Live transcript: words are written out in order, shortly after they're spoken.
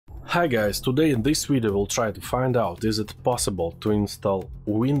Hi guys, today in this video we'll try to find out is it possible to install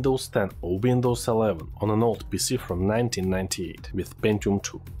Windows 10 or Windows 11 on an old PC from 1998 with Pentium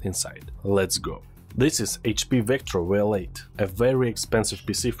II inside. Let's go. This is HP Vectra VL8, a very expensive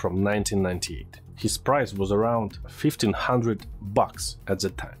PC from 1998. His price was around $1,500 at the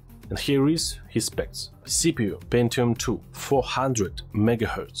time. And here is his specs. CPU Pentium II 400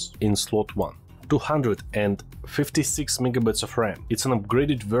 MHz in slot 1. 256 MB of RAM. It's an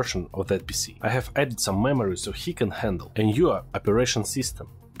upgraded version of that PC. I have added some memory so he can handle a newer operation system.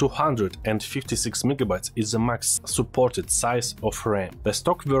 256 MB is the max supported size of RAM. The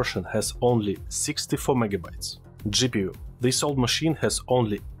stock version has only 64 MB. GPU. This old machine has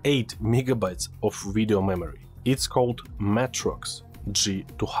only 8 MB of video memory. It's called Matrox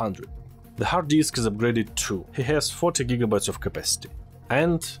G200. The hard disk is upgraded too. He has 40 GB of capacity.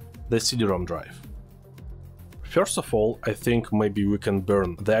 And the SDRAM drive. First of all, I think maybe we can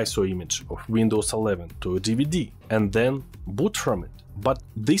burn the ISO image of Windows 11 to a DVD and then boot from it. But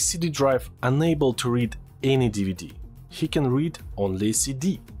this CD drive unable to read any DVD. He can read only a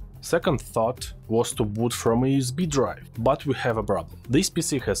CD. Second thought was to boot from a USB drive, but we have a problem. This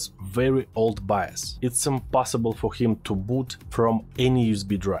PC has very old BIOS. It's impossible for him to boot from any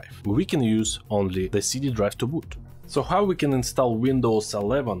USB drive. We can use only the CD drive to boot. So how we can install Windows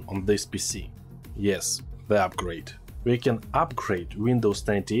 11 on this PC? Yes, the upgrade. We can upgrade Windows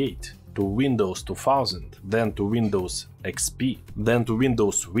 98 to Windows 2000, then to Windows XP, then to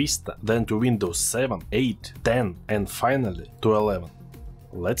Windows Vista, then to Windows 7, 8, 10 and finally to 11.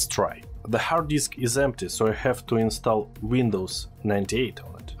 Let's try. The hard disk is empty, so I have to install Windows 98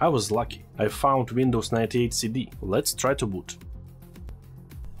 on it. I was lucky. I found Windows 98 CD. Let's try to boot.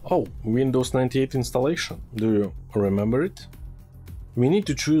 Oh, Windows 98 installation. Do you remember it? We need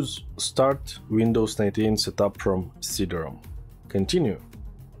to choose Start Windows 98 setup from SDRAM. Continue.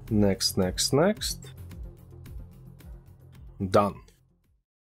 Next. Done.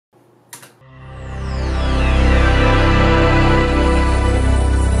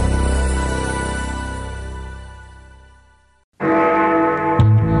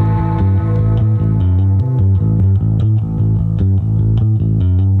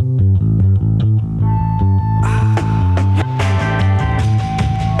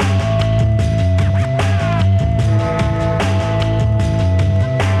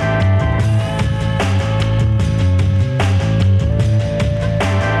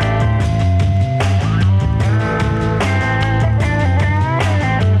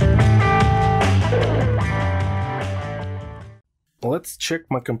 Let's check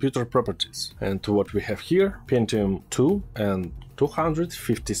my computer properties, and what we have here: Pentium II and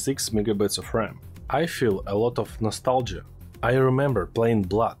 256 MB of RAM. I feel a lot of nostalgia. I remember playing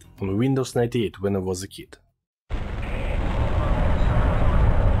Blood on Windows 98 when I was a kid.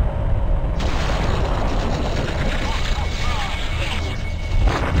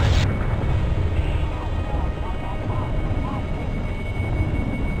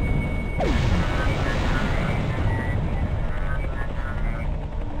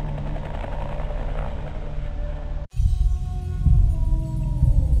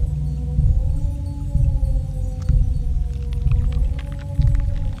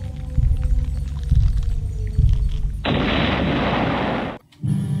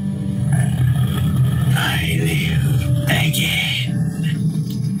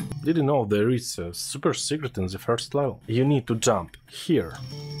 Did you know there is a super secret in the first level? You need to jump here.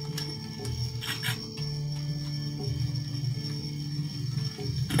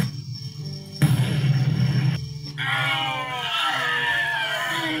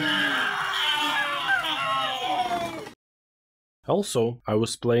 Also, I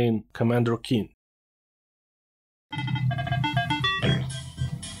was playing Commander Keen.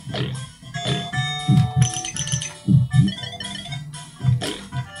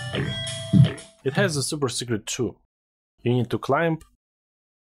 It has a super secret too. You need to climb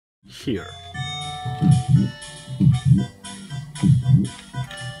here.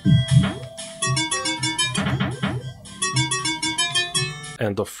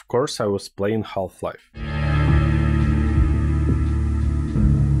 And of course I was playing Half-Life.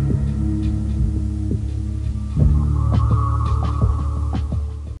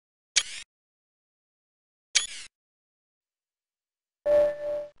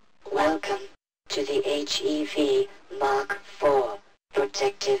 Welcome to the HEV Mark IV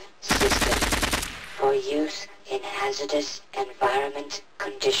protective system for use in hazardous environment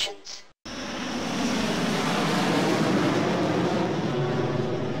conditions.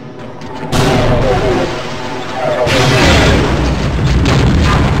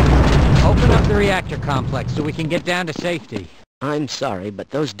 Open up the reactor complex so we can get down to safety. I'm sorry, but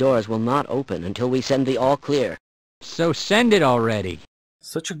those doors will not open until we send the all clear. So send it already.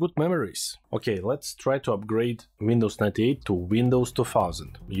 Such a good memories. Okay, let's try to upgrade Windows 98 to Windows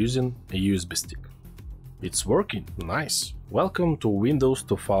 2000 using a USB stick. It's working, nice. Welcome to Windows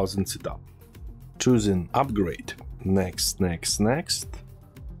 2000 setup. Choosing upgrade. Next.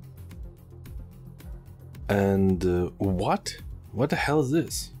 And what? What the hell is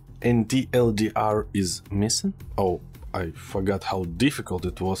this? NTLDR is missing? Oh, I forgot how difficult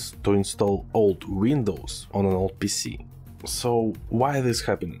it was to install old Windows on an old PC. So why is this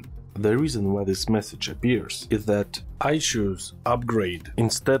happening? The reason why this message appears is that I choose upgrade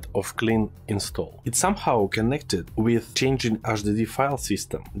instead of clean install. It's somehow connected with changing HDD file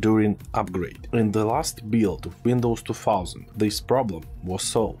system during upgrade. In the last build of Windows 2000, this problem was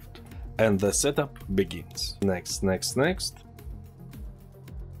solved and the setup begins. Next.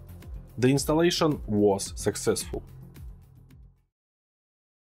 The installation was successful.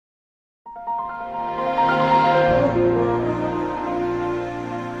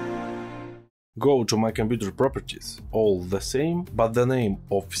 Go to my computer properties, all the same, but the name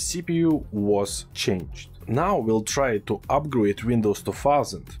of CPU was changed. Now we'll try to upgrade Windows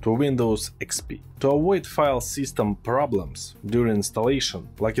 2000 to Windows XP. To avoid file system problems during installation,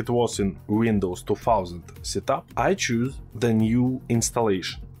 like it was in Windows 2000 setup, I choose the new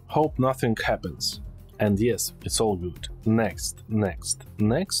installation. Hope nothing happens. And yes, it's all good. Next.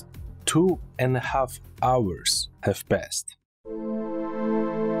 2.5 hours have passed.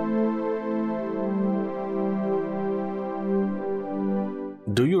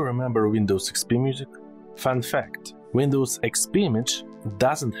 Do you remember Windows XP music? Fun fact, Windows XP image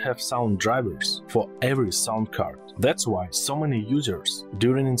doesn't have sound drivers for every sound card. That's why so many users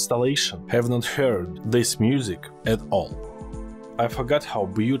during installation have not heard this music at all. I forgot how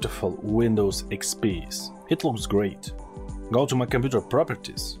beautiful Windows XP is. It looks great. Go to my computer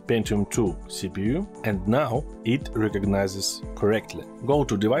properties, Pentium II CPU, and now it recognizes correctly. Go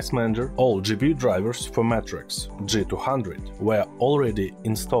to device manager, all GPU drivers for Matrox G200 were already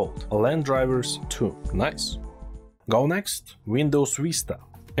installed, LAN drivers too, nice. Go next, Windows Vista,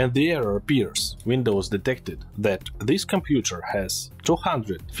 and the error appears. Windows detected that this computer has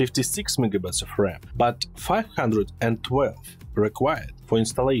 256 MB of RAM, but 512 required for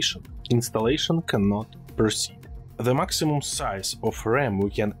installation. Installation cannot proceed. The maximum size of RAM we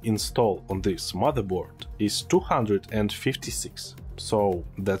can install on this motherboard is 256. So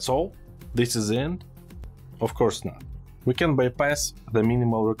that's all? This is the end? Of course not. We can bypass the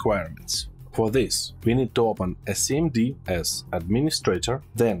minimal requirements. For this, we need to open a CMD as administrator,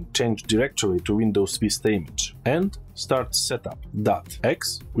 then change directory to Windows Vista image and start setup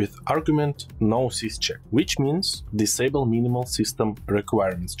 .x with argument no syscheck, which means disable minimal system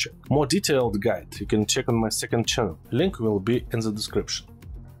requirements check. More detailed guide you can check on my second channel, link will be in the description.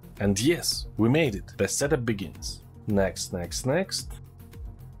 And yes, we made it, the setup begins. Next.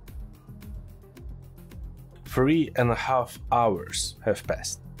 3.5 hours have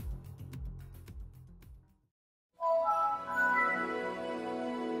passed.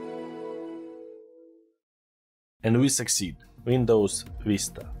 And we succeed. Windows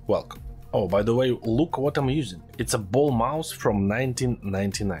Vista. Welcome. Oh, by the way, look what I'm using. It's a ball mouse from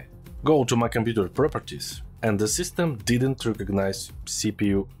 1999. Go to my computer properties, and the system didn't recognize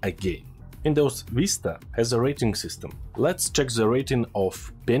CPU again. Windows Vista has a rating system. Let's check the rating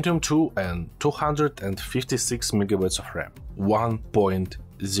of Pentium II and 256 MB of RAM.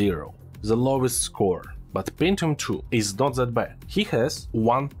 1.0. The lowest score. But Pentium II is not that bad. He has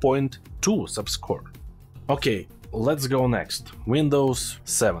 1.2 subscore. Okay, let's go next. Windows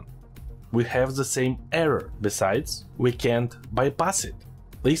 7. We have the same error. Besides, we can't bypass it.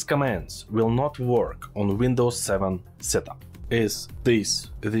 These commands will not work on Windows 7 setup. Is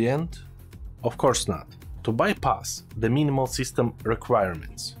this the end? Of course not. To bypass the minimal system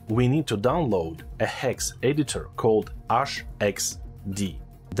requirements, we need to download a hex editor called hxd.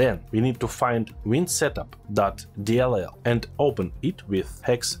 Then we need to find winsetup.dll and open it with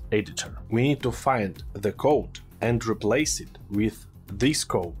hex editor. We need to find the code and replace it with this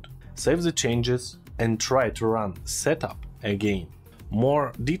code. Save the changes and try to run setup again.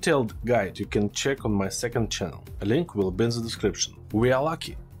 More detailed guide you can check on my second channel. A link will be in the description. We are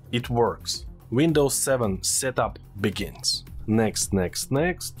lucky. It works. Windows 7 setup begins. Next.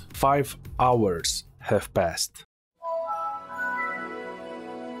 5 hours have passed.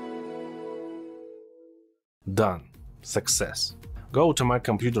 Done. Success. Go to my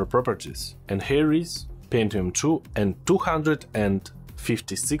computer properties, and here is Pentium II and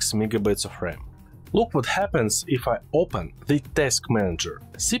 256 MB of RAM. Look what happens if I open the Task Manager.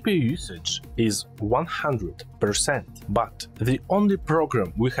 CPU usage is 100%, but the only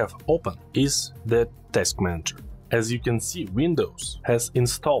program we have open is the Task Manager. As you can see, Windows has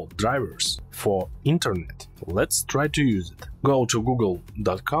installed drivers for Internet. Let's try to use it. Go to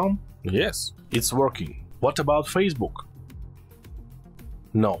google.com. Yes, it's working. What about Facebook?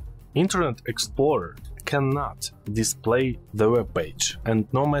 No, Internet Explorer cannot display the web page, and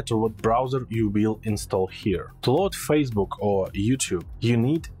no matter what browser you will install here. To load Facebook or YouTube, you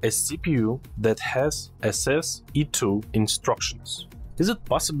need a CPU that has SSE2 instructions. Is it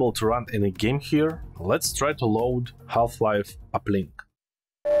possible to run any game here? Let's try to load Half-Life Uplink.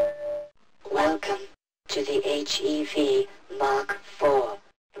 Welcome to the HEV Mark IV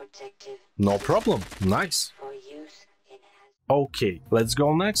Protective No problem, nice. for use in Okay, let's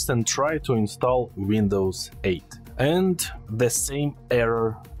go next and try to install Windows 8. And the same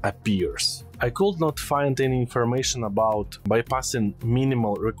error appears. I could not find any information about bypassing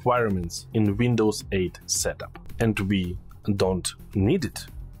minimal requirements in Windows 8 setup. And we don't need it.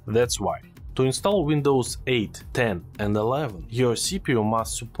 That's why. To install Windows 8, 10 and 11, your CPU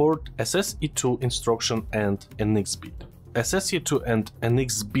must support SSE2 instruction and NX bit. SSE2 and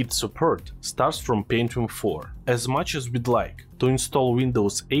NX bit support starts from Pentium 4. As much as we'd like to install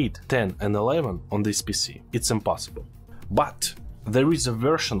Windows 8, 10 and 11 on this PC, it's impossible. But there is a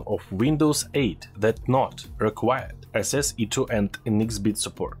version of Windows 8 that not required SSE2 and NX bit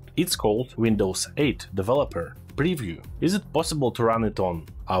support. It's called Windows 8 Developer Preview. Is it possible to run it on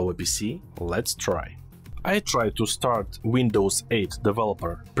our PC? Let's try. I tried to start Windows 8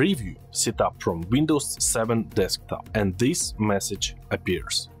 Developer Preview setup from Windows 7 desktop, and this message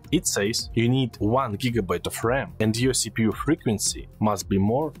appears. It says you need 1 GB of RAM and your CPU frequency must be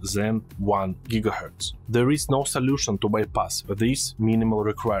more than 1 GHz. There is no solution to bypass these minimal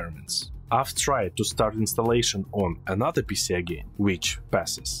requirements. I've tried to start installation on another PC again, which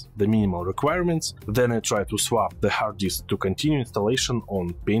passes the minimal requirements, then I try to swap the hard disk to continue installation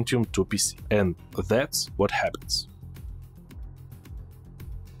on Pentium II PC, and that's what happens.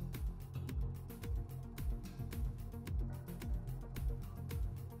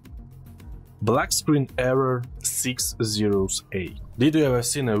 Black screen error 608. Did you ever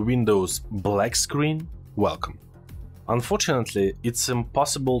seen a Windows black screen? Welcome. Unfortunately, it's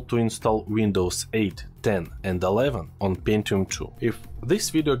impossible to install Windows 8, 10 and 11 on Pentium II. If this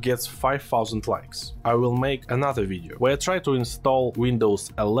video gets 5000 likes, I will make another video where I try to install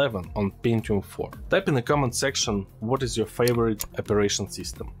Windows 11 on Pentium 4. Type in the comment section what is your favorite operation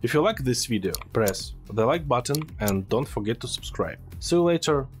system. If you like this video, press the like button and don't forget to subscribe. See you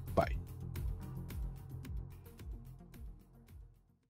later.